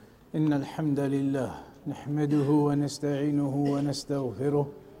إن الحمد لله نحمده ونستعينه ونستغفره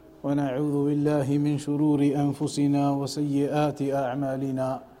ونعوذ بالله من شرور أنفسنا وسيئات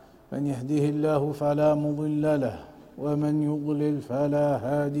أعمالنا من يهده الله فلا مضل له ومن يضلل فلا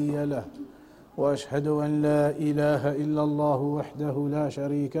هادي له وأشهد أن لا إله إلا الله وحده لا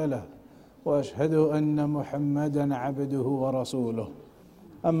شريك له وأشهد أن محمدا عبده ورسوله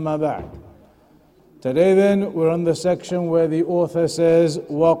أما بعد. Today then we're on the section where the author says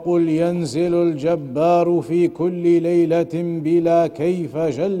وَقُلْ يَنْزِلُ الْجَبَّارُ فِي كُلِّ لَيْلَةٍ بِلَا كَيْفَ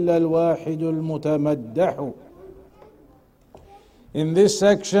جَلَّ الْوَاحِدُ الْمُتَمَدَّحُ. In this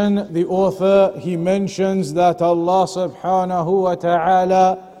section the author he mentions that Allah subhanahu wa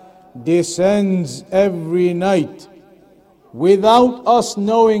ta'ala descends every night without us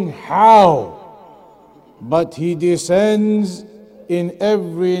knowing how, but he descends in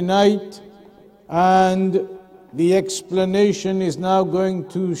every night. And the explanation is now going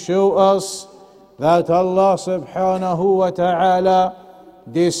to show us that Allah subhanahu wa ta'ala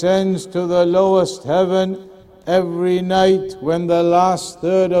descends to the lowest heaven every night when the last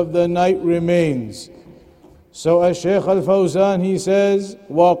third of the night remains. So as Shaykh al-Fawzan he says,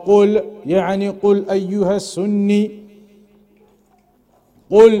 وَقُلْ يعني قُلْ أَيُّهَا السُنِّي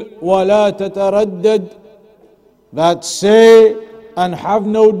قُلْ وَلَا تَتَرَدَّدْ, that say and have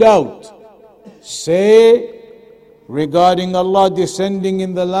no doubt. Say regarding Allah descending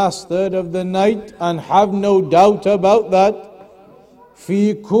in the last third of the night and have no doubt about that.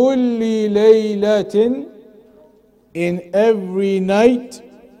 في كل ليلة, in every night.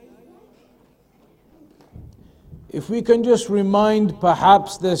 If we can just remind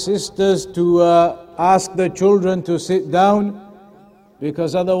perhaps the sisters to ask the children to sit down,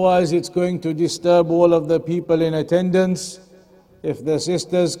 because otherwise it's going to disturb all of the people in attendance. If the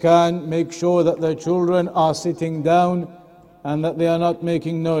sisters can make sure that the children are sitting down and that they are not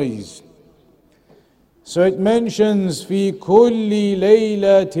making noise. So it mentions في كل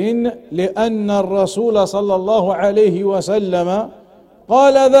ليلة لأن الرسول صلى الله عليه وسلم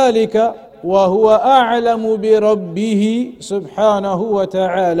قال ذلك وهو أعلم بربه سبحانه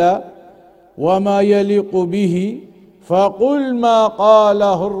وتعالى وما يليق به فقل ما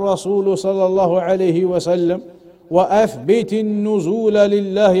قاله الرسول صلى الله عليه وسلم وأثبت النزول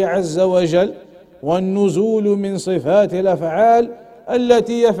لله عز وجل والنزول من صفات الأفعال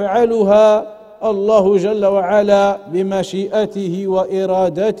التي يفعلها الله جل وعلا بمشيئته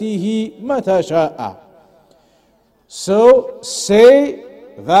وإرادته متى شاء. So say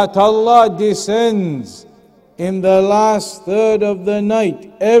that Allah descends in the last third of the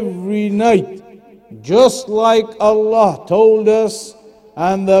night every night, just like Allah told us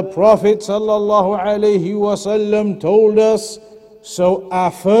and the Prophet sallallahu alaihi wasallam told us. So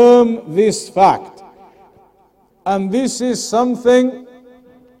affirm this fact. And this is something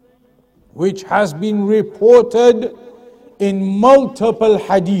which has been reported in multiple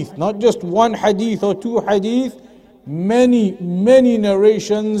hadith, not just one hadith or two hadith, many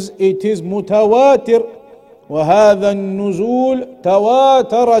narrations. It is mutawatir. وهذا النزول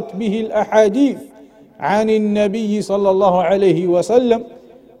تواترت به الأحاديث عن النبي صلى الله عليه وسلم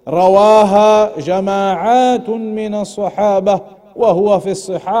رواها جماعات من الصحابة وهو في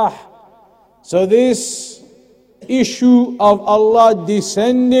الصحاح. So this issue of Allah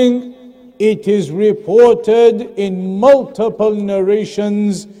descending, it is reported in multiple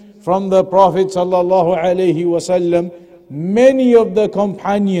narrations from the Prophet صلى الله عليه وسلم. Many of the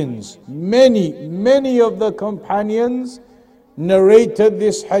companions narrated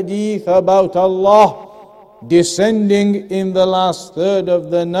this hadith about Allah descending in the last third of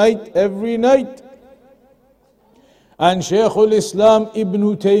the night every night. And Shaykh al-Islam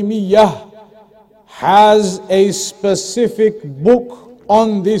Ibn Taymiyyah has a specific book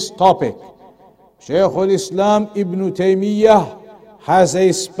on this topic. Shaykh al-Islam Ibn Taymiyyah has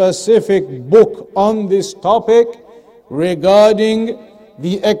a specific book on this topic regarding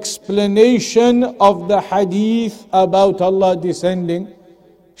the explanation of the hadith about Allah descending,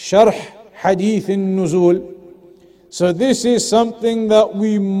 Sharh Hadith al-Nuzul. So this is something that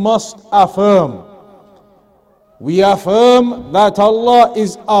we must affirm. We affirm that Allah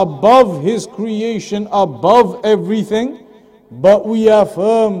is above His creation, above everything, but we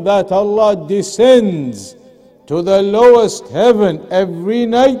affirm that Allah descends to the lowest heaven every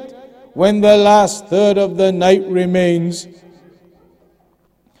night when the last third of the night remains.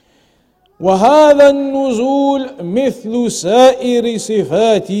 وهذا النزول مثل سائر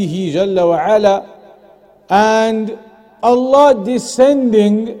صفاته جل وعلا. And Allah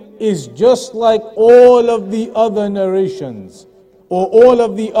descending is just like all of the other narrations or all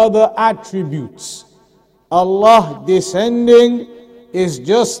of the other attributes. Allah descending is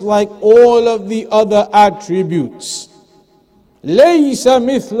just like all of the other attributes. لَيْسَ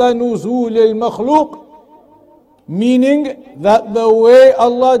مِثْلَ نُزُولِ الْمَخْلُوقِ, meaning that the way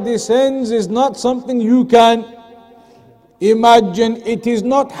Allah descends is not something you can imagine. It is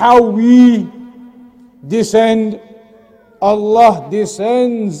not how we descend. Allah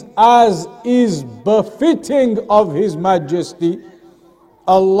descends as is befitting of His Majesty.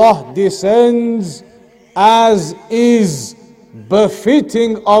 Allah descends as is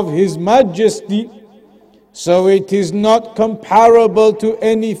befitting of His Majesty. So it is not comparable to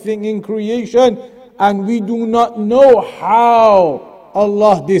anything in creation, and we do not know how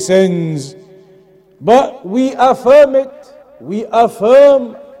Allah descends. But we affirm it, we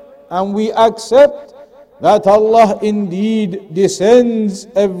affirm and we accept that Allah indeed descends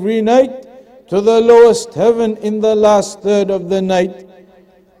every night to the lowest heaven in the last third of the night.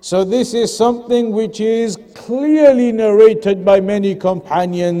 So this is something which is clearly narrated by many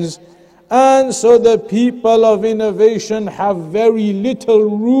companions, and so the people of innovation have very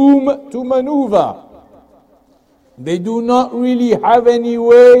little room to maneuver. They do not really have any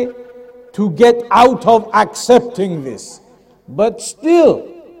way to get out of accepting this. But still,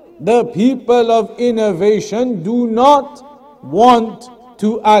 the people of innovation do not want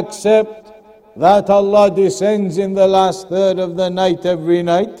to accept that Allah descends in the last third of the night every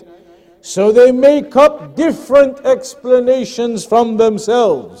night. So they make up different explanations from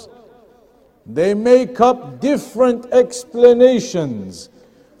themselves. They make up different explanations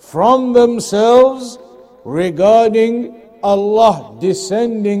from themselves regarding Allah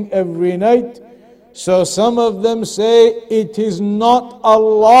descending every night. So some of them say it is not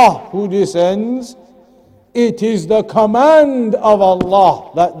Allah who descends, it is the command of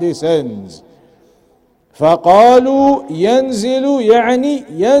Allah that descends. فَقَالُوا يَنْزِلُ يعني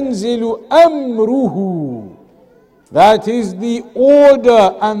يَنْزِلُ أَمْرُهُ. That is the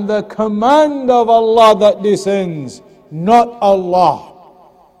order and the command of Allah that descends, not Allah.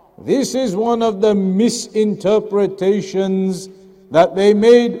 This is one of the misinterpretations that they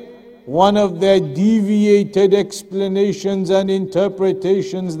made, one of their deviated explanations and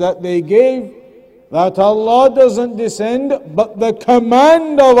interpretations that they gave, that Allah doesn't descend, but the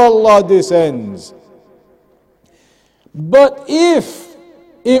command of Allah descends. But if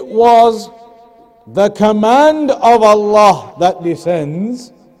it was the command of Allah that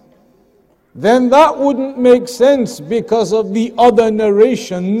descends, then that wouldn't make sense because of the other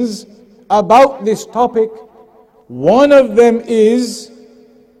narrations about this topic. One of them is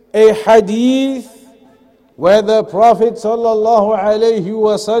a hadith where the Prophet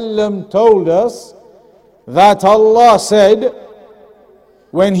ﷺ told us that Allah said,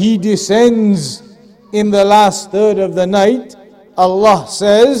 when He descends in the last third of the night, Allah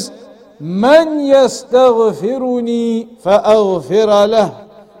says, مَنْ يَسْتَغْفِرُنِي فَأَغْفِرَ لَهُ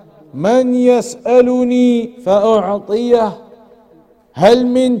مَنْ يَسْأَلُنِي فَأُعْطِيَهُ هَلْ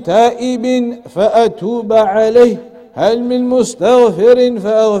مِنْ تَائِبٍ فَأَتُوبَ عَلَيْهِ هَلْ مِنْ مُسْتَغْفِرٍ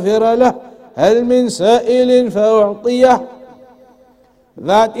فَأَغْفِرَ لَهُ هَلْ مِنْ سَائِلٍ فَأُعْطِيَهُ.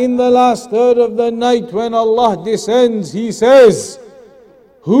 That in the last third of the night when Allah descends, He says,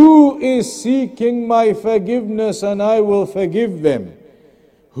 who is seeking my forgiveness and I will forgive them?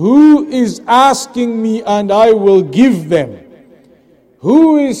 Who is asking me and I will give them?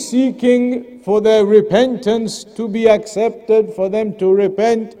 Who is seeking for their repentance to be accepted, for them to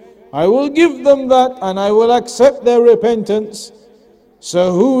repent? I will give them that and I will accept their repentance.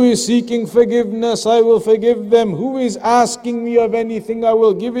 So who is seeking forgiveness, I will forgive them. Who is asking me of anything, I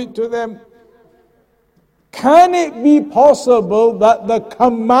will give it to them. Can it be possible that the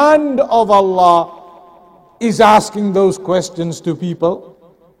command of Allah is asking those questions to people?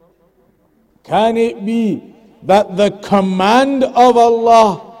 Can it be that the command of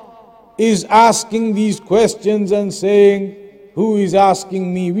Allah is asking these questions and saying, who is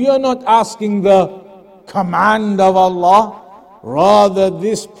asking me? We are not asking the command of Allah. Rather,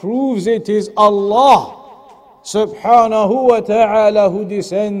 this proves it is Allah subhanahu wa ta'ala who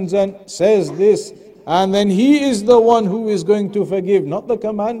descends and says this, and then He is the one who is going to forgive, not the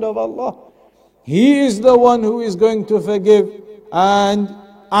command of Allah. He is the one who is going to forgive and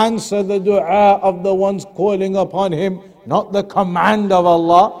answer the dua of the ones calling upon Him, not the command of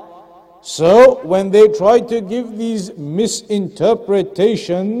Allah. So when they try to give these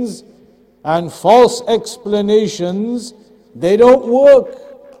misinterpretations and false explanations, they don't work.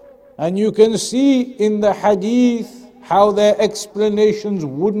 And you can see in the hadith how their explanations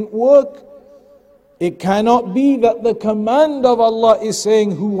wouldn't work. It cannot be that the command of Allah is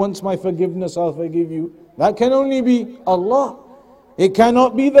saying, who wants my forgiveness, I'll forgive you. That can only be Allah. It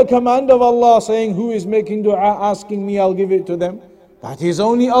cannot be the command of Allah saying, who is making dua, asking me, I'll give it to them. That is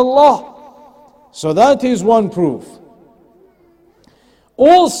only Allah. So that is one proof.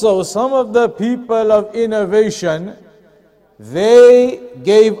 Also, some of the people of innovation, they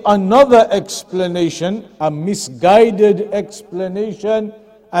gave another explanation, a misguided explanation,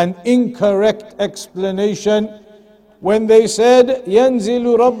 an incorrect explanation, when they said, يَنْزِلُ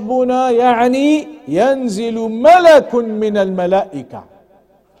رَبُّنَا يَعْنِي يَنْزِلُ مَلَكٌ مِّنَ الْمَلَائِكَةِ.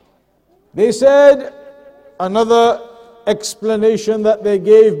 They said another explanation that they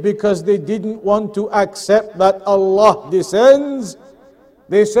gave because they didn't want to accept that Allah descends.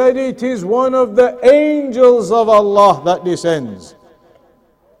 They said it is one of the angels of Allah that descends.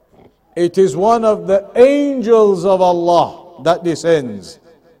 It is one of the angels of Allah that descends.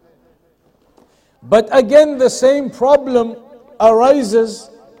 But again, the same problem arises.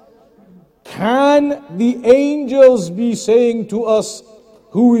 Can the angels be saying to us,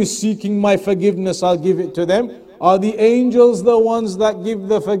 who is seeking my forgiveness, I'll give it to them? Are the angels the ones that give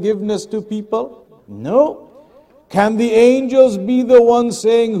the forgiveness to people? No. Can the angels be the ones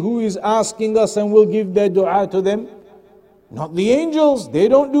saying, who is asking us and will give their dua to them? Not the angels. They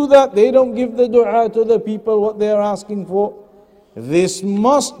don't do that. They don't give the dua to the people what they are asking for. This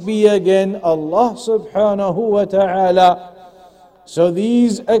must be again Allah subhanahu wa ta'ala. So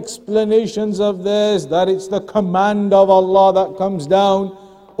these explanations of theirs, that it's the command of Allah that comes down,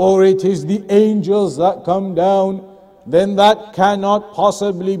 or it is the angels that come down, then that cannot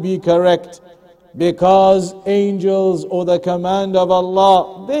possibly be correct. Because angels or the command of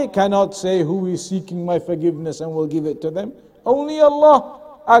Allah, they cannot say who is seeking my forgiveness and will give it to them. Only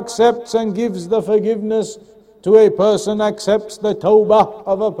Allah accepts and gives the forgiveness to a person, accepts the tawbah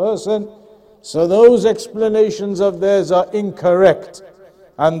of a person. So those explanations of theirs are incorrect.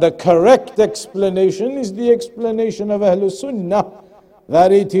 And the correct explanation is the explanation of Ahlul Sunnah,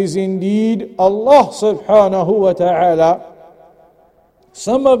 that it is indeed Allah subhanahu wa ta'ala.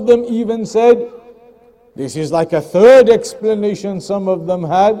 Some of them even said, this is like a third explanation some of them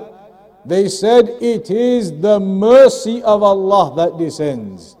had. They said it is the mercy of Allah that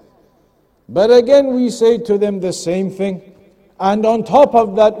descends. But again we say to them the same thing. And on top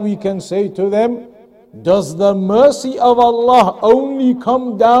of that we can say to them, does the mercy of Allah only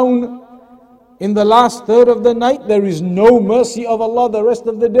come down in the last third of the night? There is no mercy of Allah the rest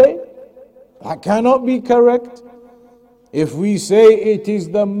of the day? That cannot be correct. If we say it is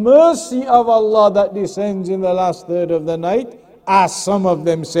the mercy of Allah that descends in the last third of the night, as some of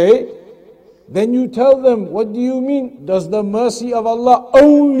them say, then you tell them, what do you mean? Does the mercy of Allah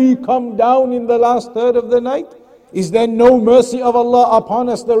only come down in the last third of the night? Is there no mercy of Allah upon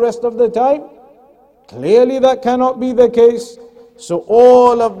us the rest of the time? Clearly that cannot be the case. So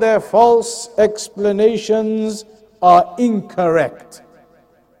all of their false explanations are incorrect.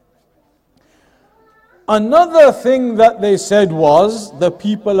 Another thing that they said was, the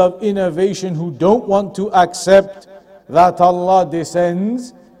people of innovation who don't want to accept that Allah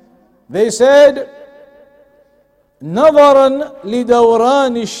descends, they said, نظرا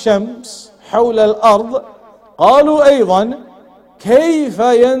لدوران الشمس حول الأرض قالوا أيضا كيف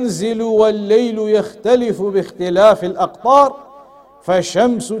ينزل والليل يختلف باختلاف الأقطار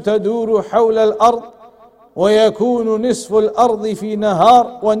فالشمس تدور حول الأرض ويكون نصف الأرض في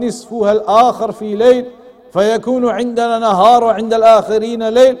نهار ونصفها الآخر في ليل فيكون عندنا نهار وعند الآخرين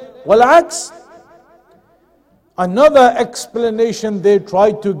ليل والعكس. Another explanation they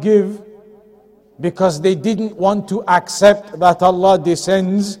tried to give, because they didn't want to accept that Allah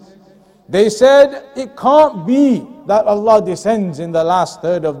descends, they said it can't be that Allah descends in the last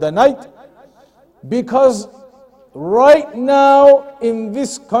third of the night, because right now in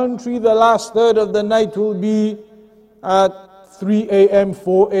this country the last third of the night will be at 3 a.m.,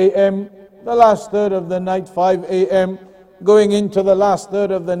 4 a.m., the last third of the night 5 a.m., going into the last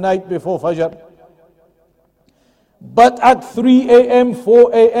third of the night before Fajr. But at 3 a.m.,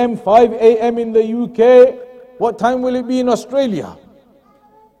 4 a.m., 5 a.m. in the UK, what time will it be in Australia?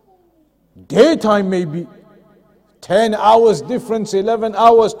 Daytime maybe. 10 hours difference, 11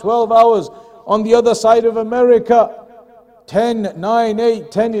 hours, 12 hours. On the other side of America, 10, 9,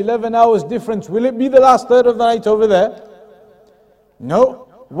 8, 10, 11 hours difference. Will it be the last third of the night over there? No.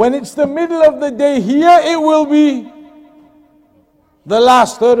 When it's the middle of the day here, it will be the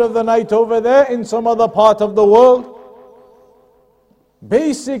last third of the night over there in some other part of the world.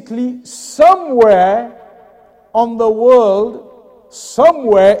 Basically, somewhere on the world,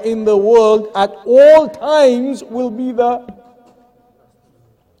 somewhere in the world at all times will be the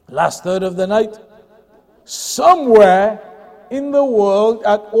last third of the night. Somewhere in the world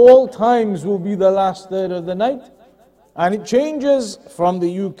at all times will be the last third of the night. And it changes from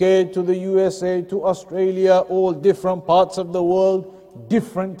the UK to the USA to Australia, all different parts of the world,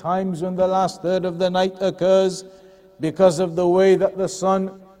 different times when the last third of the night occurs, because of the way that the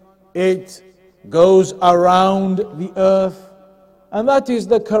sun, it goes around the earth. And that is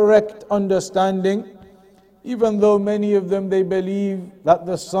the correct understanding, even though many of them, they believe that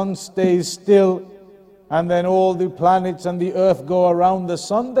the sun stays still and then all the planets and the earth go around the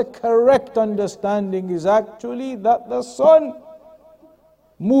sun. The correct understanding is actually that the sun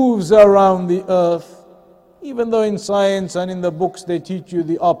moves around the earth, even though in science and in the books they teach you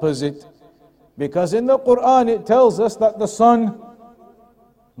the opposite. Because in the Quran it tells us that the sun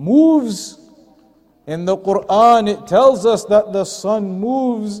moves. In the Quran it tells us that the sun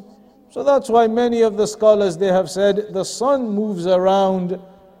moves. So that's why many of the scholars, they have said the sun moves around.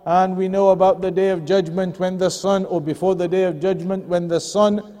 And we know about the Day of Judgment when the sun, or before the Day of Judgment, when the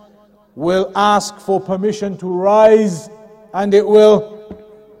sun will ask for permission to rise and it will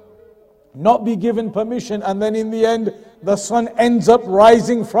not be given permission. And then in the end, the sun ends up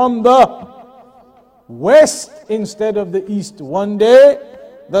rising from the west instead of the east. One day,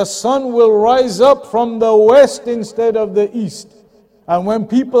 the sun will rise up from the west instead of the east. And when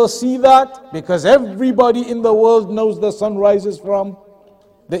people see that, because everybody in the world knows the sun rises from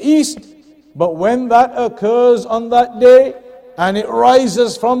the east, but when that occurs on that day and it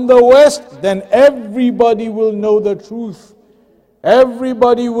rises from the west, then everybody will know the truth.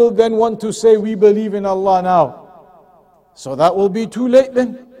 Everybody will then want to say, we believe in Allah now. So that will be too late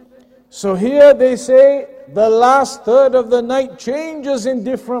then. So here they say the last third of the night changes in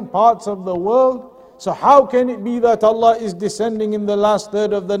different parts of the world. So how can it be that Allah is descending in the last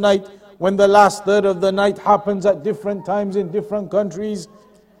third of the night when the last third of the night happens at different times in different countries?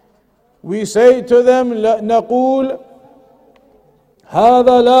 We say to them, نقول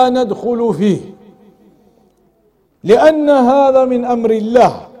هذا لا ندخل فيه لأن هذا من أمر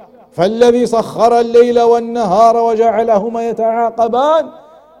الله فالذي سخر الليل والنهار وجعلهما يتعاقبان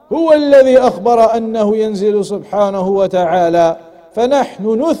هو الذي أخبر أنه ينزل سبحانه وتعالى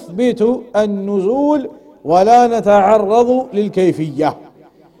فنحن نثبت النزول ولا نتعرض للكيفية.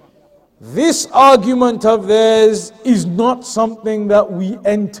 This argument of theirs is not something that we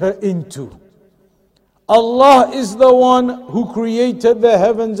enter into. Allah is the one who created the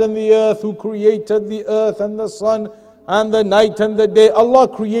heavens and the earth, who created the earth and the sun and the night and the day. Allah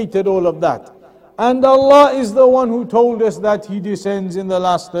created all of that. And Allah is the one who told us that He descends in the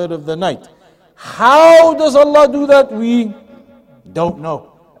last third of the night. How does Allah do that? We don't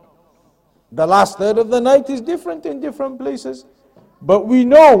know. The last third of the night is different in different places. But we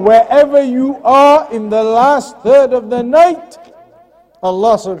know wherever you are in the last third of the night,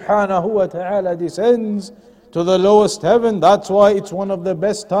 Allah subhanahu wa ta'ala descends to the lowest heaven. That's why it's one of the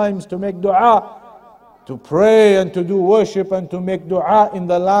best times to make dua, to pray and to do worship and to make dua in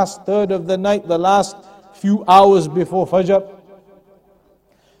the last third of the night, the last few hours before Fajr.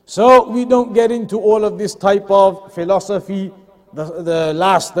 So we don't get into all of this type of philosophy. The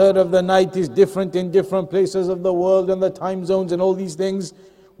last third of the night is different in different places of the world and the time zones and all these things.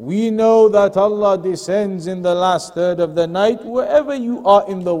 We know that Allah descends in the last third of the night wherever you are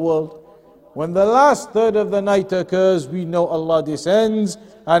in the world. When the last third of the night occurs, we know Allah descends,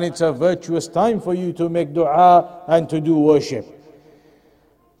 and it's a virtuous time for you to make dua and to do worship.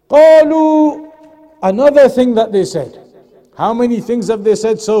 قالوا, another thing that they said. How many things have they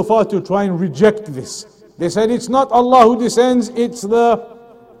said so far to try and reject this? They said it's not Allah who descends, it's the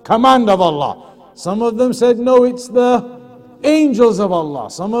command of Allah. Some of them said no, it's the angels of Allah.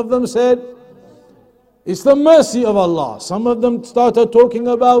 Some of them said it's the mercy of Allah. Some of them started talking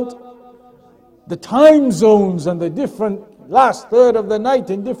about the time zones and the different last third of the night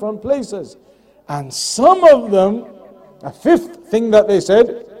in different places. And some of them, a fifth thing that they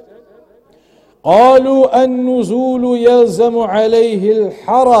said, قالوا النزول يلزم عليه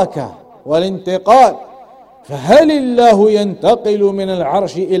الحركة والانتقال فهل الله ينتقل من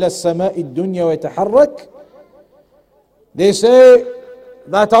العرش إلى السماء الدنيا ويتحرك? They say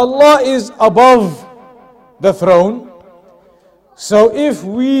that Allah is above the throne. So if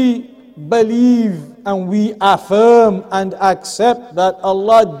we believe and we affirm and accept that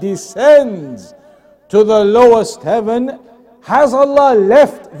Allah descends to the lowest heaven, has Allah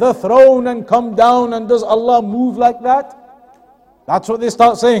left the throne and come down, and does Allah move like that? That's what they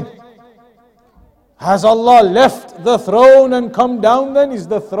start saying. Has Allah left the throne and come down then? Is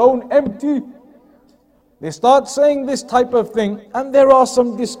the throne empty? They start saying this type of thing. And there are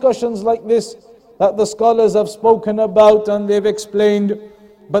some discussions like this that the scholars have spoken about and they've explained.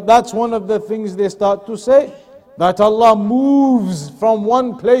 But that's one of the things they start to say, that Allah moves from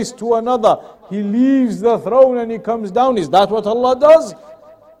one place to another. He leaves the throne and He comes down. Is that what Allah does?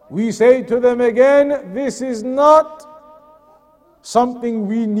 We say to them again, this is not something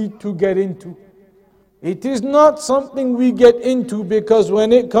we need to get into. It is not something we get into, because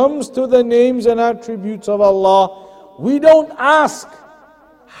when it comes to the names and attributes of Allah, we don't ask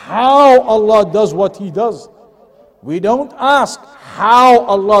how Allah does what He does. We don't ask how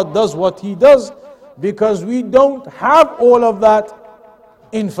Allah does what He does, because we don't have all of that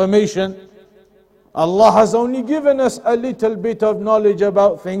information. Allah has only given us a little bit of knowledge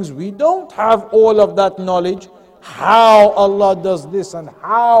about things. We don't have all of that knowledge, how Allah does this and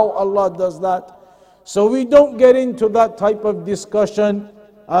how Allah does that. So we don't get into that type of discussion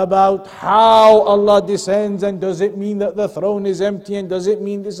about how Allah descends, and does it mean that the throne is empty, and does it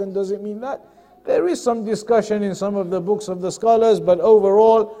mean this and does it mean that. There is some discussion in some of the books of the scholars, but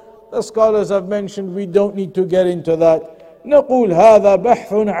overall the scholars have mentioned we don't need to get into that. نقول هذا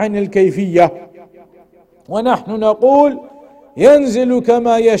بحث عن الكيفية ونحن نقول ينزل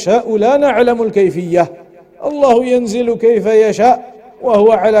كما يشاء لا نعلم الكيفية. الله ينزل كيف يشاء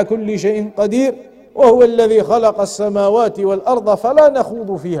وهو على كل شيء قدير وهو الذي خلق السماوات والأرض فلا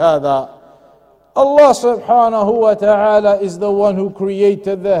نخوض في هذا. Allah subhanahu wa ta'ala is the one who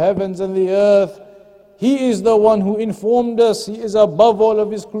created the heavens and the earth. He is the one who informed us. He is above all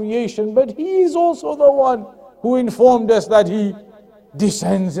of His creation, but He is also the one who informed us that He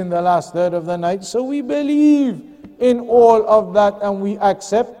descends in the last third of the night. So we believe in all of that and we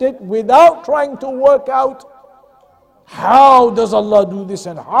accept it without trying to work out how does Allah do this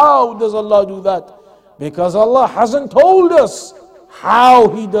and how does Allah do that, because Allah hasn't told us how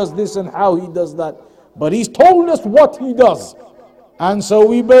He does this and how He does that, but He's told us what He does. And so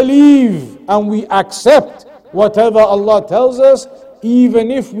we believe and we accept whatever Allah tells us, even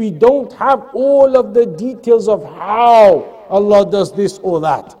if we don't have all of the details of how Allah does this or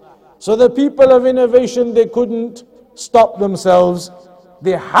that. So the people of innovation, they couldn't stop themselves.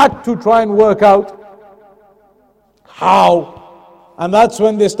 They had to try and work out how. And that's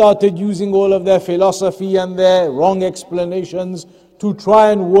when they started using all of their philosophy and their wrong explanations to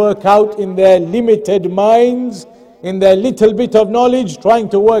try and work out in their limited minds, in their little bit of knowledge, trying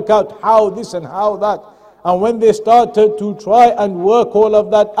to work out how this and how that. And when they started to try and work all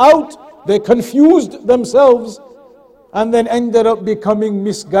of that out, they confused themselves and then ended up becoming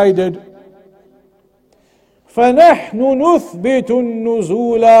misguided. فَنَحْنُ نُثْبِتُ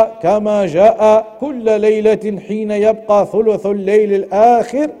النُّزُولَ كَمَا جَاءَ كُلَّ لَيْلَةٍ حِينَ يَبْقَى ثُلُثُ اللَّيْلِ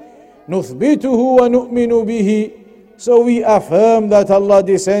الْآخِرِ نُثْبِتُهُ وَنُؤْمِنُ بِهِ. So we affirm that Allah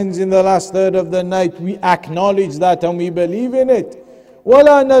descends in the last third of the night. We acknowledge that and we believe in it.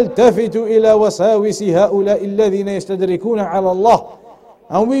 وَلَا نَلْتَفِتُ إِلَى وَسَاوِسِ هَؤُلَاءِ الَّذِينَ يَسْتَدْرِكُونَ عَلَى اللَّهِ.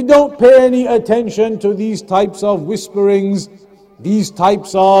 And we don't pay any attention to these types of whisperings, these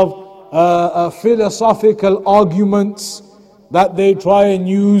types of philosophical arguments that they try and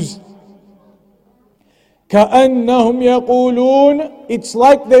use. كَأَنَّهُمْ يَقُولُونَ. It's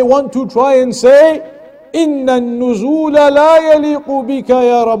like they want to try and say, إِنَّ النُّزُولَ لَا يَلِيقُ بِكَ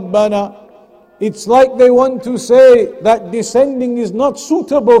يَا رَبَّنَا. It's like they want to say that descending is not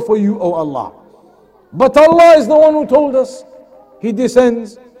suitable for you, O Allah. But Allah is the one who told us He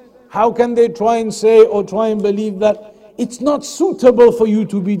descends. How can they try and say or try and believe that it's not suitable for you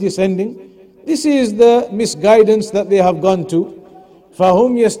to be descending? This is the misguidance that they have gone to.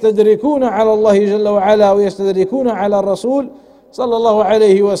 فهم يستدركون على الله جل وعلا ويستدركون على الرسول صلى الله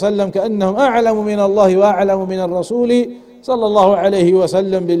عليه وسلم كأنهم أعلم من الله وأعلم من الرسول صلى الله عليه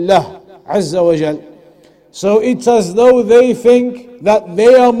وسلم بالله عز وجل. So it's as though they think that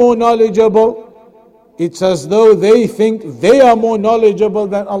they are more knowledgeable. It's as though they think they are more knowledgeable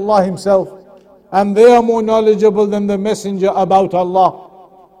than Allah Himself, and they are more knowledgeable than the Messenger about Allah.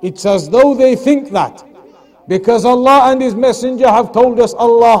 It's as though they think that, because Allah and His Messenger have told us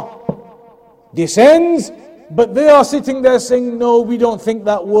Allah descends, but they are sitting there saying, no, we don't think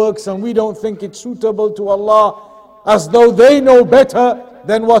that works and we don't think it's suitable to Allah, as though they know better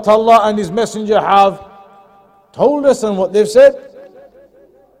than what Allah and His Messenger have told us and what they've said.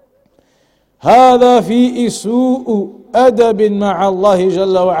 هذا فيه سوء أدب مع الله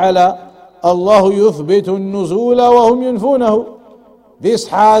جل وعلا. الله يثبت النزول وهم ينفونه. This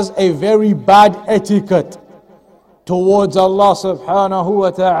has a very bad etiquette towards Allah subhanahu wa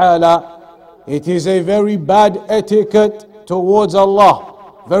ta'ala. It is a very bad etiquette towards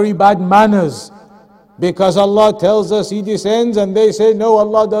Allah, very bad manners, because Allah tells us He descends and they say no,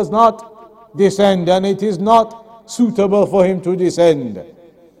 Allah does not descend and it is not suitable for Him to descend.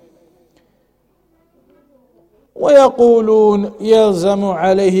 ويقولون يلزم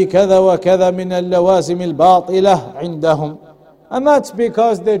عليه كذا وكذا من اللوازم الباطلة عندهم. And that's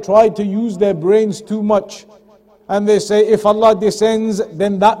because they try to use their brains too much. And they say, if Allah descends,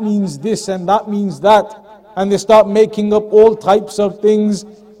 then that means this and that means that. And they start making up all types of things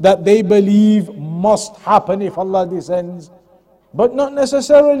that they believe must happen if Allah descends. But not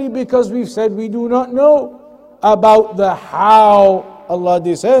necessarily, because we've said we do not know about the how Allah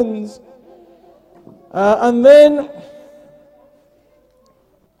descends. And then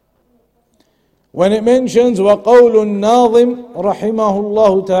when it mentions وَقَوْلُ النَّاظِمِ رحمه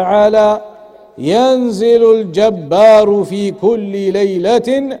الله تعالى ينزل الجبار في كل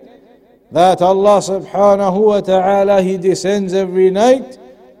ليلة, that Allah subhanahu wa ta'ala, He descends every night,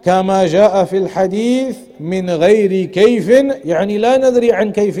 كما جاء في الحديث من غير كيف, يعني لا ندري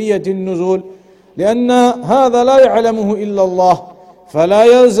عن كيفية النزول لأن هذا لا يعلمه إلا الله، فلا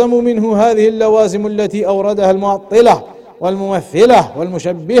يلزم منه هذه اللوازم التي أوردها المعطلة والممثلة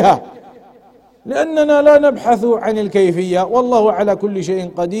والمشبهة، لأننا لا نبحث عن الكيفية، والله على كل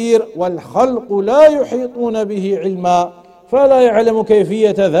شيء قدير، والخلق لا يحيطون به علما، فلا يعلم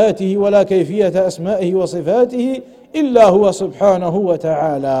كيفية ذاته ولا كيفية أسمائه وصفاته إلا هو سبحانه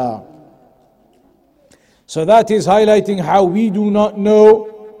وتعالى. So that is highlighting how we do not know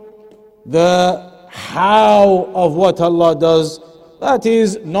the how of what Allah does. That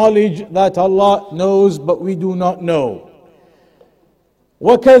is knowledge that Allah knows, but we do not know.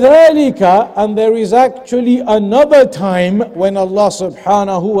 وَكَذَلِكَ, and there is actually another time when Allah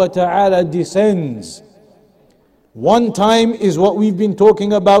subhanahu wa ta'ala descends. One time is what we've been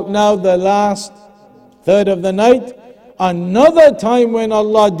talking about now, the last third of the night. Another time when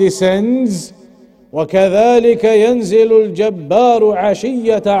Allah descends, وَكَذَلِكَ يَنزِلُ الْجَبَّارُ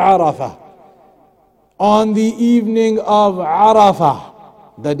عَشِيَّةَ عَرَفَةَ, on the evening of Arafah,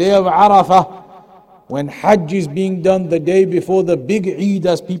 the day of Arafah, when Hajj is being done, the day before the big Eid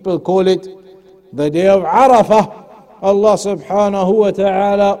as people call it, the day of Arafah, Allah subhanahu wa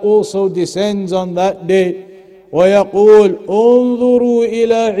ta'ala also descends on that day. ويقول انظروا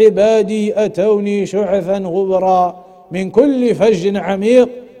إلى عبادي أتوني شعثا غبرا من كل فج عميق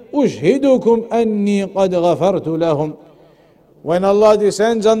أشهدكم أني قد غفرت لهم. When Allah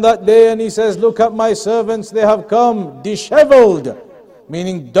descends on that day and He says, look at my servants, they have come disheveled,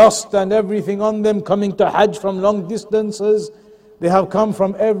 meaning dust and everything on them, coming to Hajj from long distances. They have come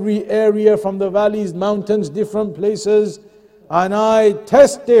from every area, from the valleys, mountains, different places. And I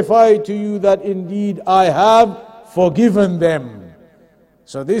testify to you that indeed I have forgiven them.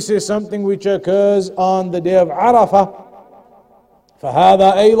 So this is something which occurs on the day of Arafah.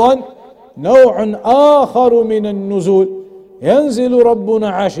 فهذا أيضا نوع آخر من النزول ينزل ربنا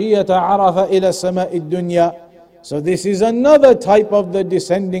عشية عرفة إلى السماء الدنيا. So this is another type of the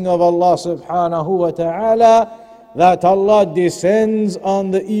descending of Allah subhanahu wa ta'ala, that Allah descends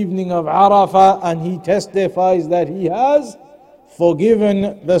on the evening of Arafah and He testifies that He has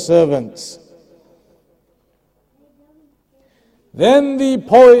forgiven the servants. Then the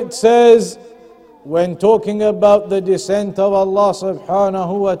poet says, when talking about the descent of Allah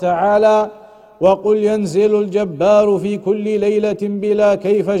subhanahu wa ta'ala, وَقُلْ يَنزِلُ الْجَبَّارُ فِي كُلِّ لَيْلَةٍ بِلَا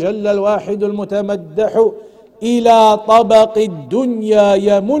كَيْفَ جَلَّ الْوَاحِدُ الْمُتَمَدَّحُ إلى طبق الدنيا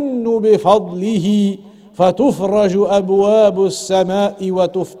يمن بفضله فتفرج أبواب السماء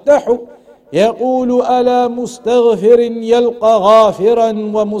وتفتح يقول ألا مستغفر يلقى غافرا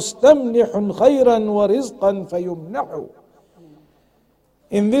ومستمنح خيرا ورزقا فيمنح.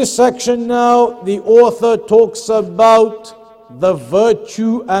 In this section now, the author talks about the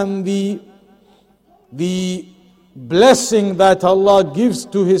virtue and the blessing that Allah gives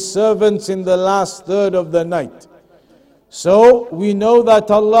to His servants in the last third of the night. So we know that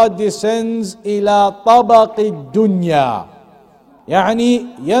Allah descends إلى طبق الدنيا, يعني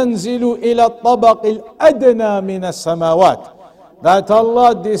ينزل إلى الطبق الأدنى من السماوات, that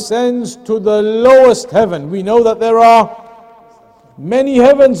Allah descends to the lowest heaven. We know that there are many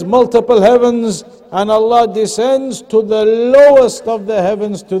heavens, multiple heavens, and Allah descends to the lowest of the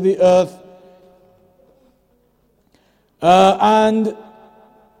heavens, to the earth. And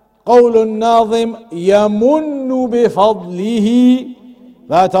قول الناظم يمن بفضله,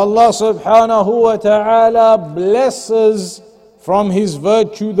 that Allah subhanahu wa ta'ala blesses from His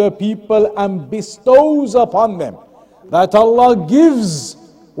virtue the people and bestows upon them, that Allah gives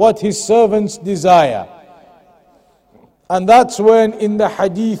what His servants desire. And that's when in the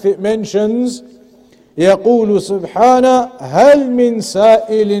hadith it mentions يقول سبحانه هل من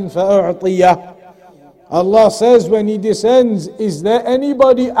سائل فأعطيه. Allah says when He descends, is there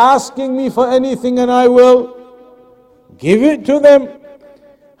anybody asking me for anything and I will give it to them?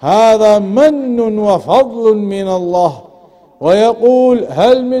 هذا من وفضل من الله. ويقول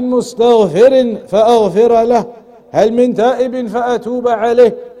هل من مستغفر فأغفر له. هل من تائب فأتوب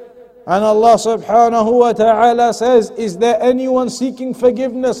عليه. And Allah subhanahu wa ta'ala says, is there anyone seeking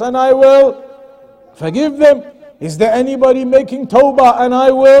forgiveness and I will forgive them? Is there anybody making tawbah and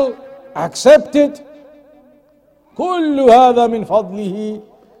I will accept it? كل هذا من فضله.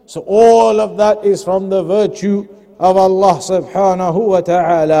 So all of that is from the virtue of Allah subhanahu wa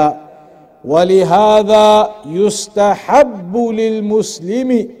ta'ala. ولهذا يستحب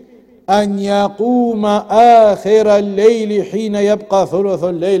للمسلم أن يقوم آخر الليل حين يبقى ثلث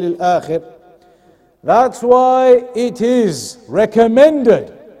الليل الآخر. That's why it is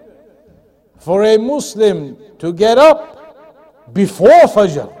recommended for a Muslim to get up before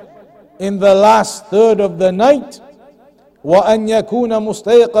Fajr in the last third of the night, وأن يكون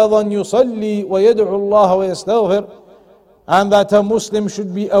مستيقظا يصلي ويدعو الله ويستغفر, and that a Muslim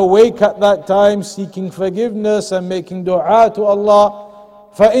should be awake at that time seeking forgiveness and making dua to Allah.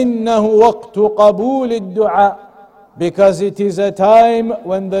 فإنه وقت قبول الدعاء, because it is a time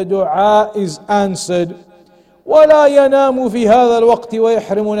when the dua is answered. ولا ينام في هذا الوقت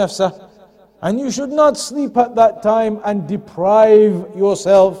ويحرم نفسه, and you should not sleep at that time and deprive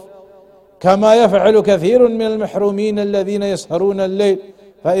yourself. كما يفعل كثير من المحرومين الذين يسهرون الليل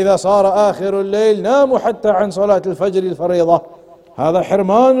فإذا صار آخر الليل ناموا حتى عن صلاة الفجر الفريضة. هذا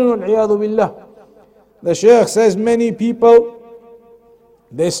حرمان والعياذ بالله. The Shaykh says many people,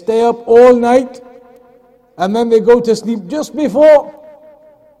 they stay up all night and then they go to sleep just before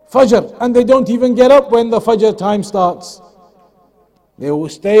Fajr and they don't even get up when the Fajr time starts. They will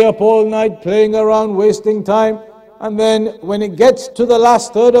stay up all night playing around, wasting time, and then when it gets to the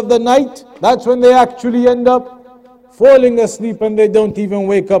last third of the night, that's when they actually end up falling asleep and they don't even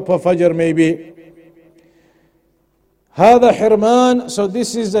wake up for Fajr maybe. هذا حرمان. So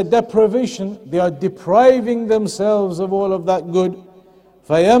this is a deprivation. They are depriving themselves of all of that good.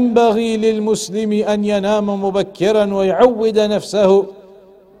 فينبغي للمسلم أن ينام مبكرا ويعود نفسه.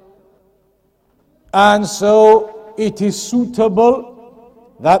 And so it is suitable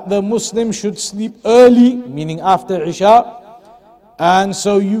that the Muslim should sleep early, meaning after Isha, and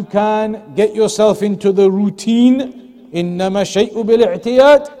so you can get yourself into the routine. إنما الشيء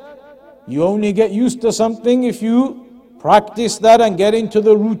بالاعتياد. You only get used to something if you practice that and get into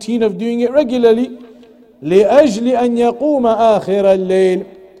the routine of doing it regularly. لأجل أن يقوم آخر الليل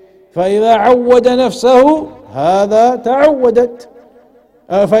فإذا عود نفسه هذا تعودت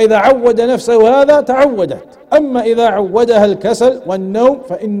فإذا عود نفسه هذا تعودت. أما إذا عودها الكسل والنوم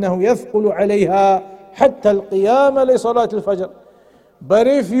فإنه يثقل عليها حتى القيام لصلاة الفجر. But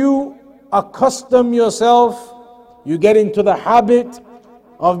if you accustom yourself, you get into the habit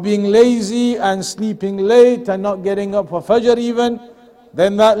of being lazy and sleeping late and not getting up for Fajr even,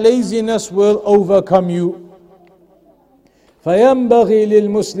 then that laziness will overcome you. فينبغي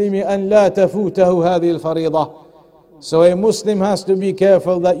للمسلم أن لا تفوته هذه الفريضة. So a Muslim has to be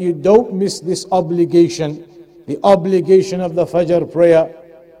careful that you don't miss this obligation, the obligation of the Fajr prayer.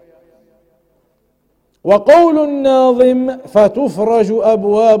 وقول الناظم فتفرج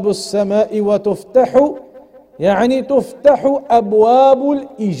أبواب السماء وتفتح, يعني تفتح أبواب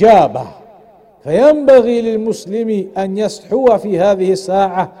الإجابة. فينبغي للمسلم أن يصحو في هذه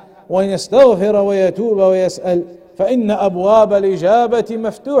الساعة وأن يستغفر ويتوب ويسأل, فإن أبواب الإجابة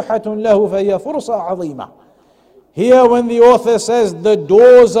مفتوحة له, فهي فرصة عظيمة. Here when the author says the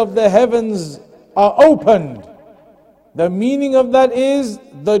doors of the heavens are opened, the meaning of that is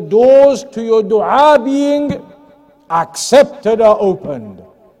the doors to your dua being accepted are opened.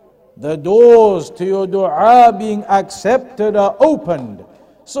 The doors to your dua being accepted are opened.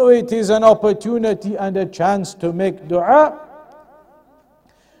 So it is an opportunity and a chance to make dua.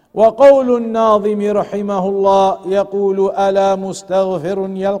 وقول الناظم رحمه الله يقول ألا مستغفر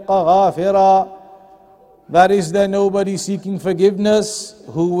يلقى غافرا. That is, there nobody seeking forgiveness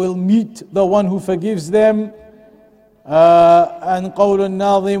who will meet the one who forgives them. And قول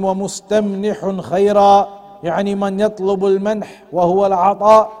الناظم ومستمنح خيرا, يعني من يطلب المنح وهو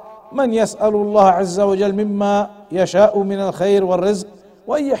العطاء, من يسأل الله عز وجل مما يشاء من الخير والرزق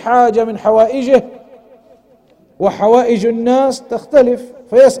وأي حاجة من حوائجه. وحوائج الناس تختلف,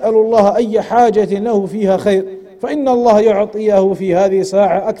 فيسأل الله أي حاجة له فيها خير, فإن الله يعطيه في هذه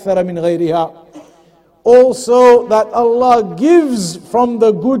الساعة أكثر من غيرها. Also that Allah gives from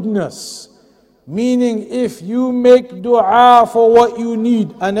the goodness, meaning if you make dua for what you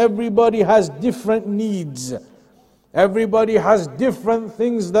need, and everybody has different needs, everybody has different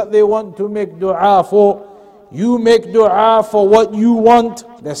things that they want to make dua for. You make dua for what you want.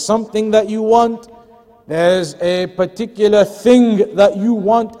 There's something that you want. There's a particular thing that you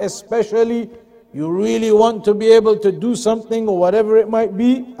want especially. You really want to be able to do something or whatever it might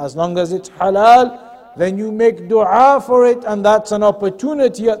be, as long as it's halal. then you make dua for it, and that's an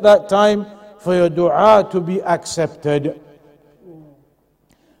opportunity at that time for your dua to be accepted.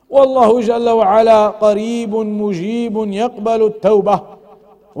 والله جل وعلا قريب مجيب يقبل التوبة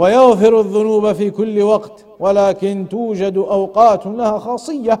ويغفر الذنوب في كل وقت ولكن توجد أوقات لها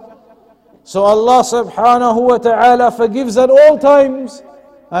خاصية. So Allah subhanahu wa ta'ala forgives at all times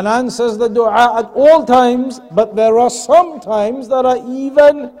and answers the dua at all times, but there are some times that are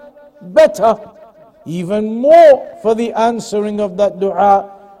even better, even more for the answering of that dua,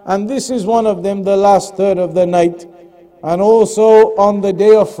 and this is one of them, the last third of the night. And also on the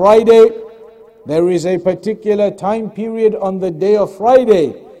day of Friday, there is a particular time period on the day of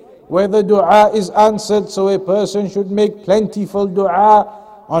Friday where the dua is answered, so a person should make plentiful dua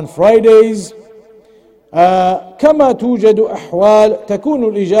on Fridays. كما توجد أحوال تكون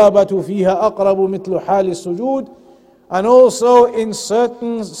الإجابة فيها أقرب مثل حال السجود. And also in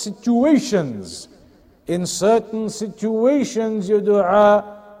certain situations your dua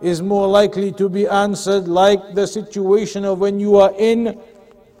is more likely to be answered, like the situation of when you are in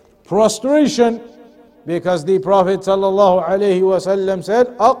prostration, because the Prophet ﷺ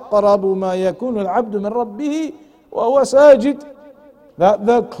said, أقرب ما يكون العبد من ربه وهو ساجد, that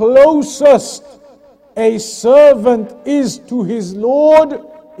the closest a servant is to his Lord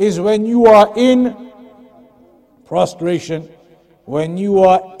is when you are in prostration. When you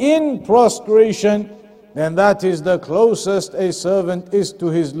are in prostration, then that is the closest a servant is to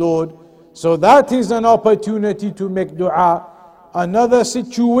his Lord. So that is an opportunity to make dua. Another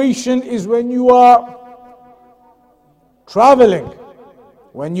situation is when you are traveling.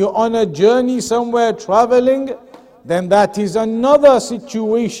 When you're on a journey somewhere traveling, then that is another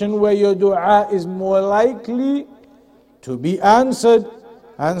situation where your dua is more likely to be answered.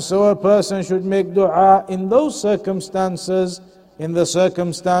 And so a person should make dua in those circumstances, in the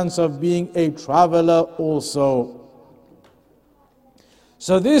circumstance of being a traveler also.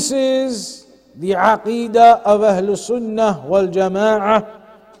 So this is the Aqidah of Ahlul Sunnah wal Jama'ah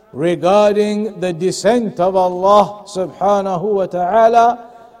regarding the descent of Allah subhanahu wa ta'ala,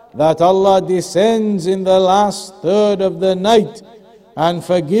 that Allah descends in the last third of the night and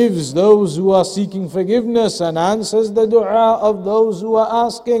forgives those who are seeking forgiveness and answers the dua of those who are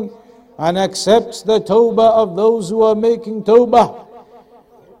asking and accepts the tawbah of those who are making tawbah.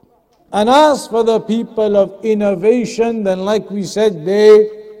 And as for the people of innovation, then like we said, they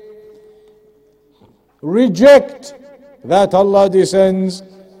reject that Allah descends,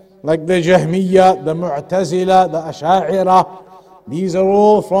 like the Jahmiyyah, the Mu'tazila, the Asha'ira. These are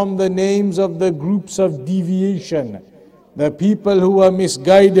all from the names of the groups of deviation, the people who are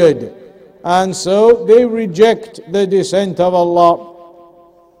misguided. And so they reject the descent of Allah.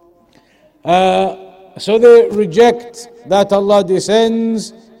 So they reject that Allah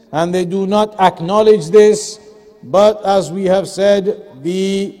descends, and they do not acknowledge this. But as we have said,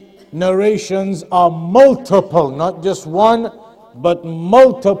 the narrations are multiple, not just one, but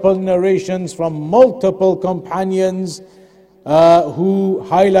multiple narrations from multiple companions who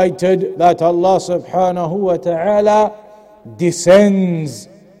highlighted that Allah subhanahu wa ta'ala descends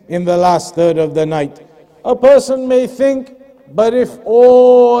in the last third of the night. A person may think, but if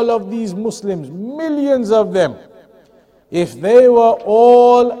all of these Muslims, millions of them, if they were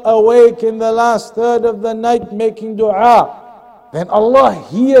all awake in the last third of the night making dua, then Allah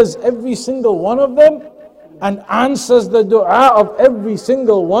hears every single one of them and answers the dua of every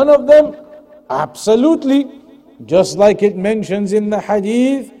single one of them? Absolutely. Just like it mentions in the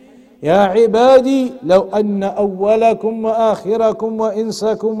hadith, يا عبادي لو أن أولكم وآخركم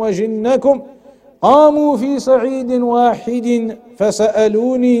وإنسكم وجنكم قاموا في صعيد واحد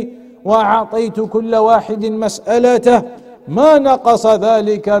فسألوني وأعطيت كل واحد مسألته ما نقص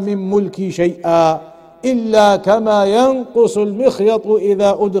ذلك من ملكي شيئا إلا كما ينقص المخيط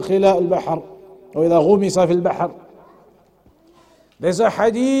إذا أدخل البحر أو إذا غمس في البحر. There's a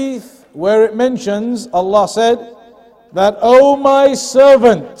hadith where it mentions, Allah said that, O my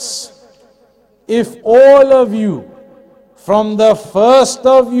servants, if all of you, from the first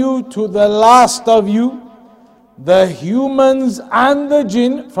of you to the last of you, the humans and the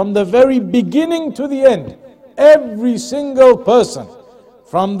jinn, from the very beginning to the end, every single person,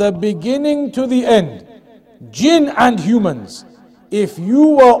 from the beginning to the end, jinn and humans, if you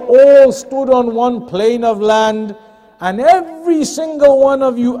were all stood on one plane of land, and every single one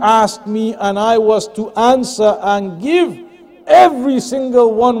of you asked me, and I was to answer and give every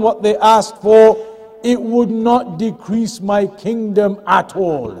single one what they asked for, it would not decrease my kingdom at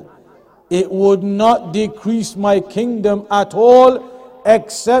all. It would not decrease my kingdom at all,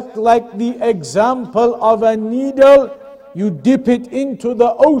 except like the example of a needle. You dip it into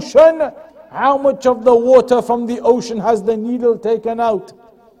the ocean, How much of the water from the ocean has the needle taken out?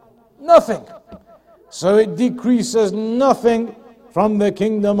 Nothing. So it decreases nothing from the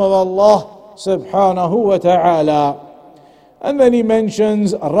kingdom of Allah subhanahu wa ta'ala. And then he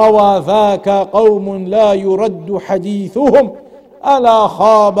mentions روى ذاك قوم لا يرد حديثهم ألا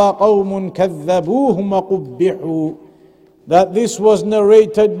خاب قوم كذبوهم وقبحوا. That this was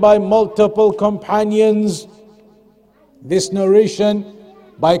narrated by multiple companions. This narration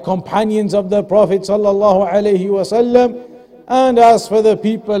by companions of the Prophet sallallahu alaihi wasallam. And as for the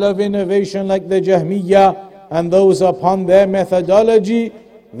people of innovation like the Jahmiyyah and those upon their methodology,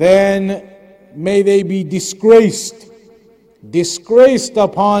 then may they be disgraced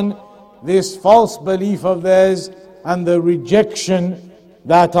upon this false belief of theirs and the rejection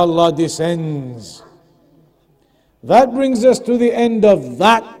that Allah descends. That brings us to the end of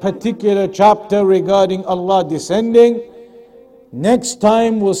that particular chapter regarding Allah descending. Next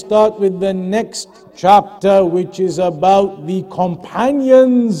time we'll start with the next chapter, which is about the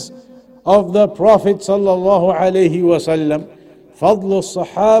companions of the Prophet sallallahu alaihi wasallam. فضل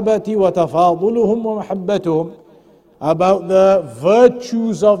الصحابة وتفاضلهم ومحبتهم. About the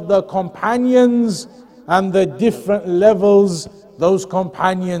virtues of the companions and the different levels those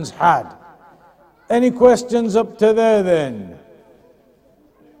companions had. Any questions up to there then?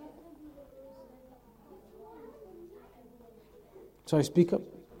 So I speak up.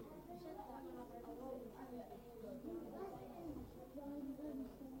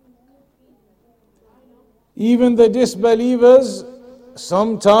 Even the disbelievers,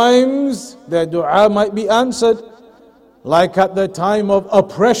 sometimes their dua might be answered. Like at the time of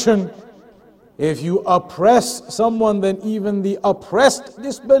oppression. If you oppress someone, then even the oppressed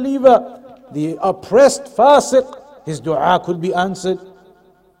disbeliever, the oppressed fasiq, his dua could be answered.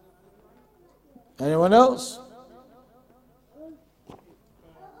 Anyone else?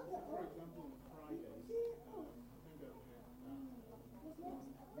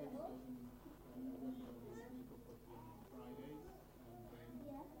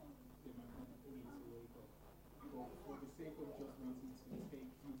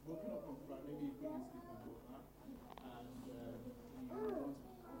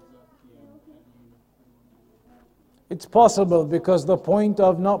 It's possible because the point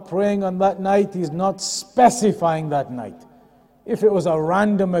of not praying on that night is not specifying that night. If it was a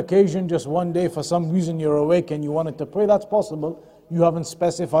random occasion, just one day for some reason you're awake and you wanted to pray, that's possible. You haven't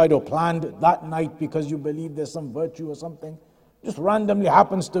specified or planned that night because you believe there's some virtue or something. Just randomly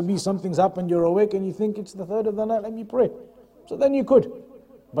happens to be something's happened, you're awake and you think it's the third of the night, let me pray. So then you could.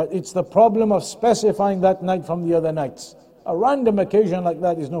 But it's the problem of specifying that night from the other nights. A random occasion like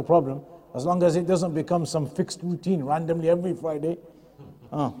that is no problem. As long as it doesn't become some fixed routine randomly every Friday.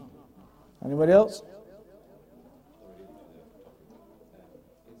 Anybody else?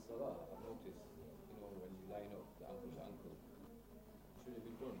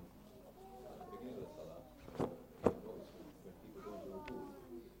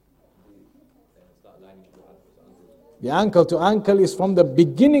 The ankle to ankle is from the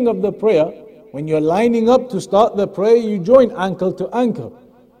beginning of the prayer. When you're lining up to start the prayer, you join ankle to ankle.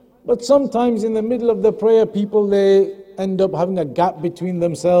 But sometimes in the middle of the prayer, people, they end up having a gap between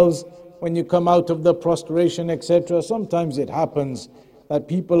themselves when you come out of the prostration, etc. Sometimes it happens that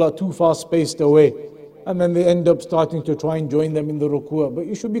people are too far spaced away and then they end up starting to try and join them in the ruku'ah. But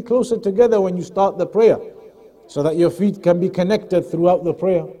you should be closer together when you start the prayer so that your feet can be connected throughout the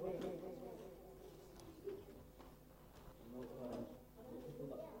prayer.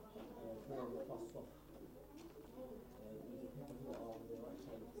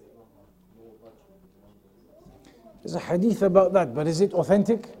 There's a hadith about that, but is it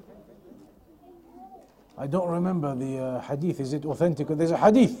authentic? I don't remember the hadith. Is it authentic? There's a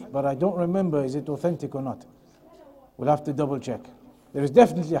hadith, but I don't remember is it authentic or not. We'll have to double check. There is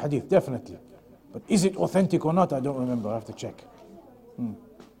definitely a hadith, definitely. But is it authentic or not? I don't remember. I have to check.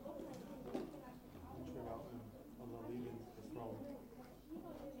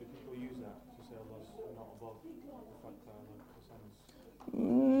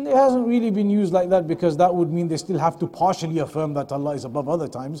 It hasn't really been used like that because that would mean they still have to partially affirm that Allah is above other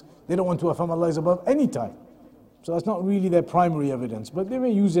times. They don't want to affirm Allah is above any time. So that's not really their primary evidence, but they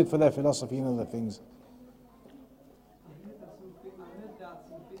may use it for their philosophy and other things.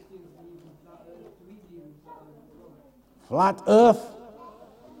 Flat earth.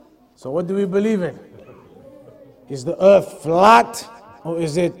 So what do we believe in? Is the earth flat or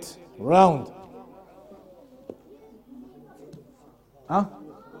is it round? Huh?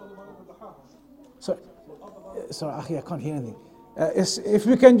 Sorry, Akhi, I can't hear anything. If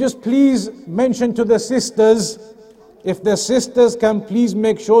we can just please mention to the sisters if the sisters can please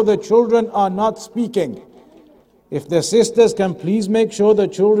make sure the children are not speaking. If the sisters can please make sure the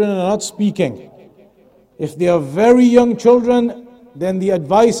children are not speaking. If they are very young children, then the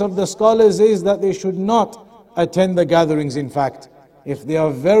advice of the scholars is that they should not attend the gatherings, in fact. If they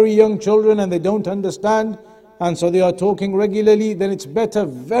are very young children and they don't understand, and so they are talking regularly, then it's better,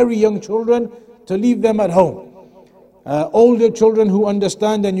 very young children, to leave them at home. Older children who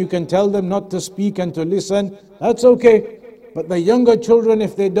understand and you can tell them not to speak and to listen, that's okay. But the younger children,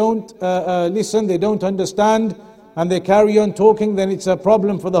 if they don't listen, they don't understand, and they carry on talking, then it's a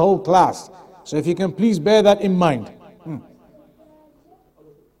problem for the whole class. So if you can please bear that in mind.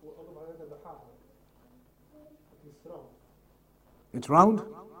 It's round?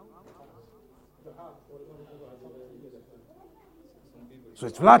 So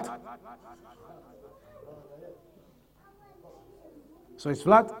it's flat? So it's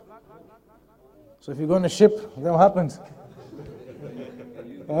flat? So if you go on a ship, then what happens?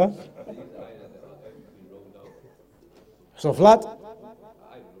 Huh? So flat?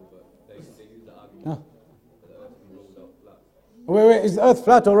 Huh? Wait, is the earth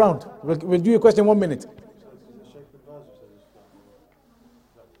flat or round? We'll do your question in 1 minute.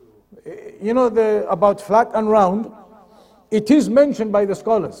 You know about flat and round, it is mentioned by the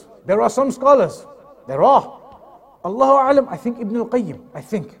scholars. There are some scholars. There are. Allahu A'lam, I think Ibn al-Qayyim, I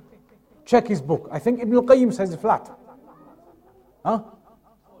think. Check his book. I think Ibn al-Qayyim says it's flat. Huh?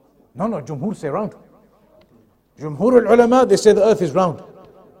 No, Jumhur say round. Jumhur al-Ulama, they say the earth is round.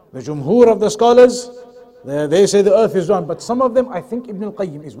 The Jumhur of the scholars, they say the earth is round. But some of them, I think Ibn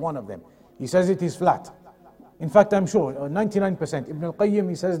al-Qayyim is one of them. He says it is flat. In fact, I'm sure, 99%. Ibn al-Qayyim,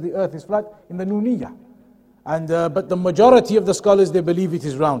 he says the earth is flat in the Nuniyah. But the majority of the scholars, they believe it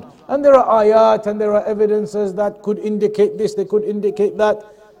is round. And there are ayat and there are evidences that could indicate this, they could indicate that.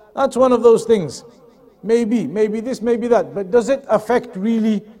 That's one of those things. Maybe this, maybe that. But does it affect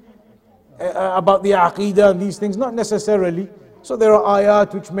really about the aqeedah and these things? Not necessarily. So there are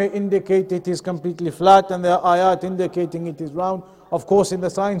ayat which may indicate it is completely flat, and there are ayat indicating it is round. Of course, in the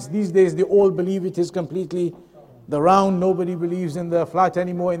science these days, they all believe it is completely the round. Nobody believes in the flat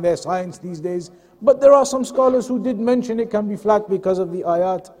anymore in their science these days. But there are some scholars who did mention it can be flat because of the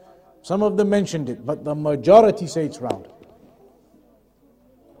ayat. Some of them mentioned it, but the majority say it's round.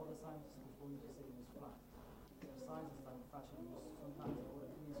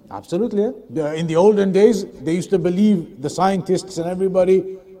 Absolutely. Yeah. In the olden days, they used to believe, the scientists and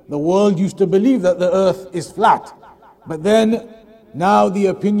everybody, the world used to believe that the earth is flat. But then, now the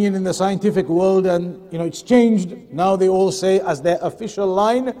opinion in the scientific world, and it's changed. Now they all say as their official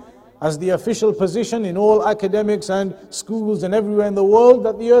line, as the official position in all academics and schools and everywhere in the world,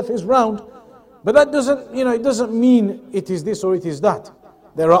 that the earth is round. But that doesn't, it doesn't mean it is this or it is that.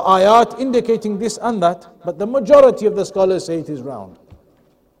 There are ayat indicating this and that, but the majority of the scholars say it is round.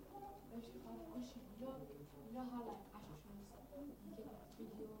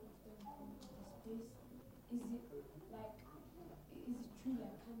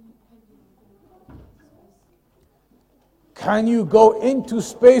 Can you go into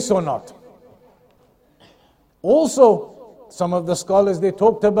space or not? Also, some of the scholars, they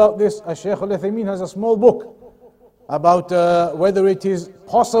talked about this. Shaykh al-Uthaymeen has a small book about whether it is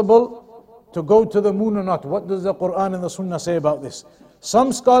possible to go to the moon or not. What does the Quran and the Sunnah say about this?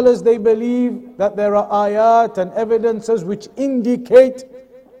 Some scholars, they believe that there are ayat and evidences which indicate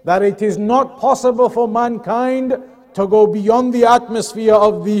that it is not possible for mankind to go beyond the atmosphere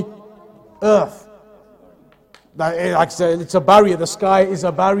of the earth. Like I said, it's a barrier, the sky is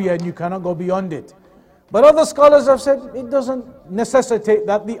a barrier and you cannot go beyond it. But other scholars have said it doesn't necessitate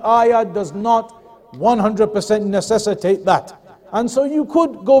that. The ayah does not 100% necessitate that. And so you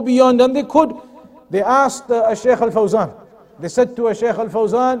could go beyond, and they asked Shaykh al-Fawzan. They said to Shaykh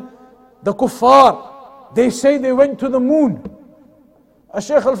al-Fawzan, the kuffar, they say they went to the moon.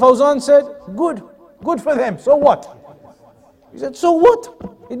 Shaykh al-Fawzan said, good for them, so what? He said, so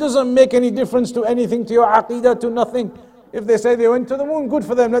what? It doesn't make any difference to anything, to your aqeedah, to nothing. If they say they went to the moon, good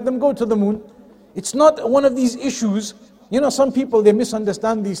for them, let them go to the moon. It's not one of these issues. Some people, they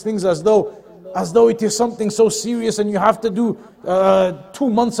misunderstand these things as though it is something so serious and you have to do 2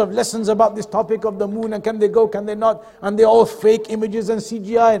 months of lessons about this topic of the moon, and can they go, can they not, and they're all fake images and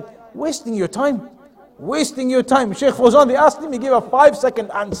CGI, and wasting your time. Shaykh Fawzan, they asked him, he gave a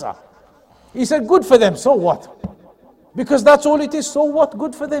 5-second answer. He said, good for them, so what? Because that's all it is, so what?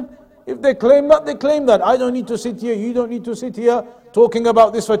 Good for them. If they claim that, they claim that. I don't need to sit here, you don't need to sit here talking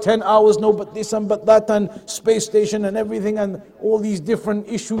about this for 10 hours, no, but this and but that, and space station and everything, and all these different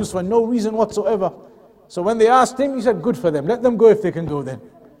issues for no reason whatsoever. So when they asked him, he said, good for them, let them go if they can go then.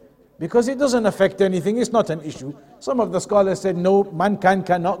 because it doesn't affect anything, it's not an issue. Some of the scholars said no, mankind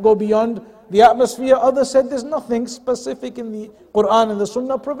cannot go beyond the atmosphere. Others said there's nothing specific in the Quran and the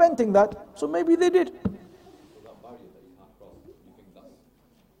Sunnah preventing that. So maybe they did.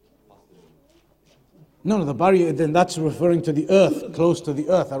 No, the barrier, then that's referring to the earth, close to the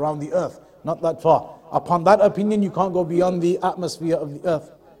earth, around the earth, not that far. Upon that opinion, you can't go beyond the atmosphere of the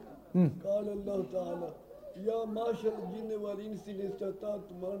earth.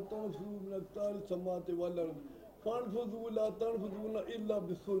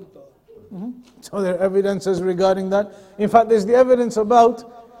 So there are evidences regarding that. In fact, there's the evidence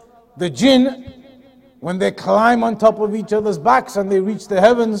about the jinn, when they climb on top of each other's backs and they reach the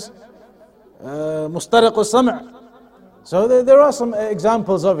heavens, مسترق السمع. So there are some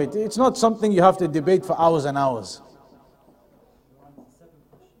examples of it. It's not something you have to debate for hours and hours.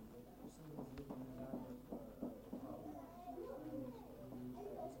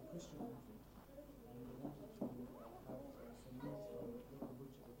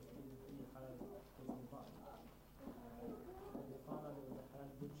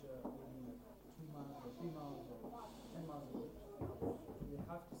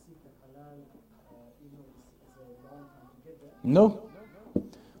 No.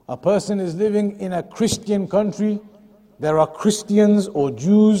 A person is living in a Christian country. There are Christians or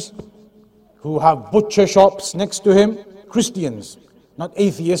Jews who have butcher shops next to him. Christians, not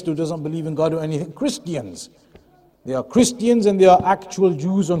atheists who doesn't believe in God or anything. Christians. They are Christians and they are actual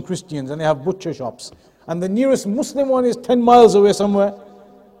Jews and Christians, and they have butcher shops. And the nearest Muslim one is 10 miles away somewhere.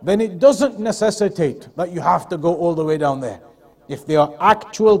 Then it doesn't necessitate that you have to go all the way down there. If they are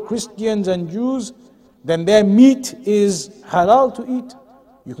actual Christians and Jews, then their meat is halal to eat.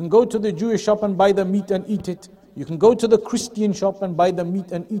 You can go to the Jewish shop and buy the meat and eat it. You can go to the Christian shop and buy the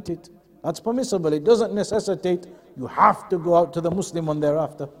meat and eat it. That's permissible. It doesn't necessitate you have to go out to the Muslim one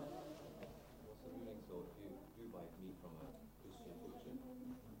thereafter.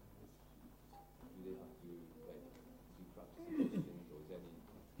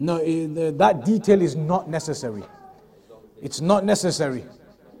 No, that detail is not necessary. It's not necessary.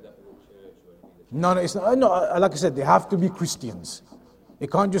 No, it's not. No, like I said, they have to be Christians. It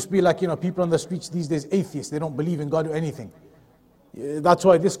can't just be like, people on the streets these days, atheists. They don't believe in God or anything. That's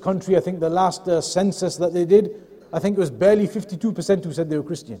why this country, I think the last census that they did, I think it was barely 52% who said they were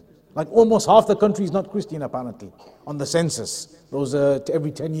Christian. Like almost half the country is not Christian apparently on the census. Those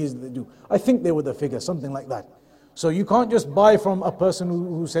every 10 years they do. I think they were the figure, something like that. So you can't just buy from a person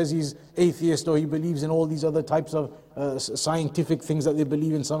who says he's atheist or he believes in all these other types of scientific things that they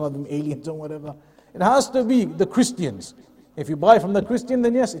believe in, some of them aliens or whatever. It has to be the Christians. If you buy from the Christian,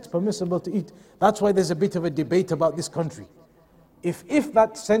 then yes, it's permissible to eat. That's why there's a bit of a debate about this country. If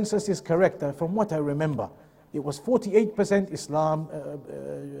that census is correct, from what I remember, it was 48% Islam,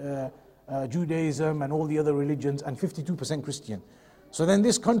 Judaism and all the other religions, and 52% Christian. So then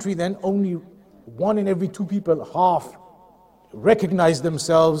this country then only 1 in every 2 people, half, recognize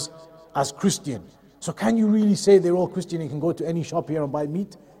themselves as Christian. So can you really say they're all Christian? You can go to any shop here and buy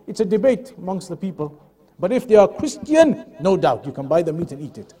meat. It's a debate amongst the people. But if they are Christian, no doubt, you can buy the meat and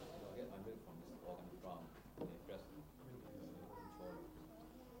eat it.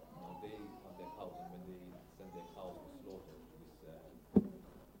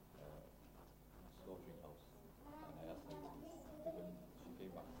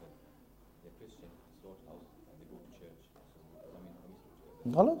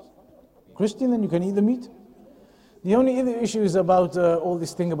 Christian, then you can eat the meat. The only other issue is about all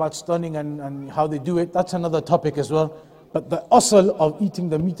this thing about stunning and how they do it. That's another topic as well. But the asl of eating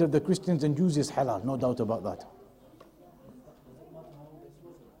the meat of the Christians and Jews is halal, no doubt about that.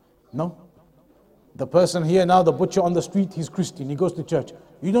 No. The person here now, the butcher on the street, he's Christian, he goes to church.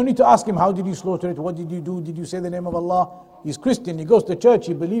 You don't need to ask him, how did you slaughter it? What did you do? Did you say the name of Allah? He's Christian, he goes to church,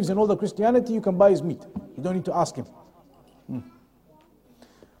 he believes in all the Christianity, you can buy his meat. You don't need to ask him.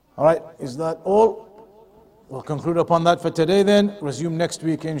 Alright, is that all? We'll conclude upon that for today then. Resume next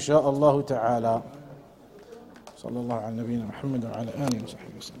week, insha'Allah ta'ala.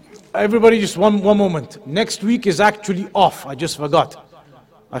 Everybody, just one moment. Next week is actually off. I just forgot.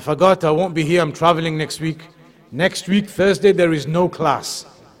 I won't be here. I'm traveling next week. Next week, Thursday, there is no class.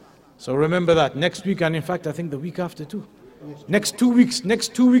 So remember that. Next week, and in fact, I think the week after too. Next 2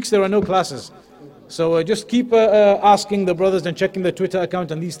 weeks, there are no classes. So just keep asking the brothers and checking the Twitter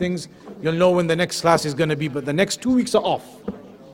account and these things. You'll know when the next class is going to be. But the next 2 weeks are off.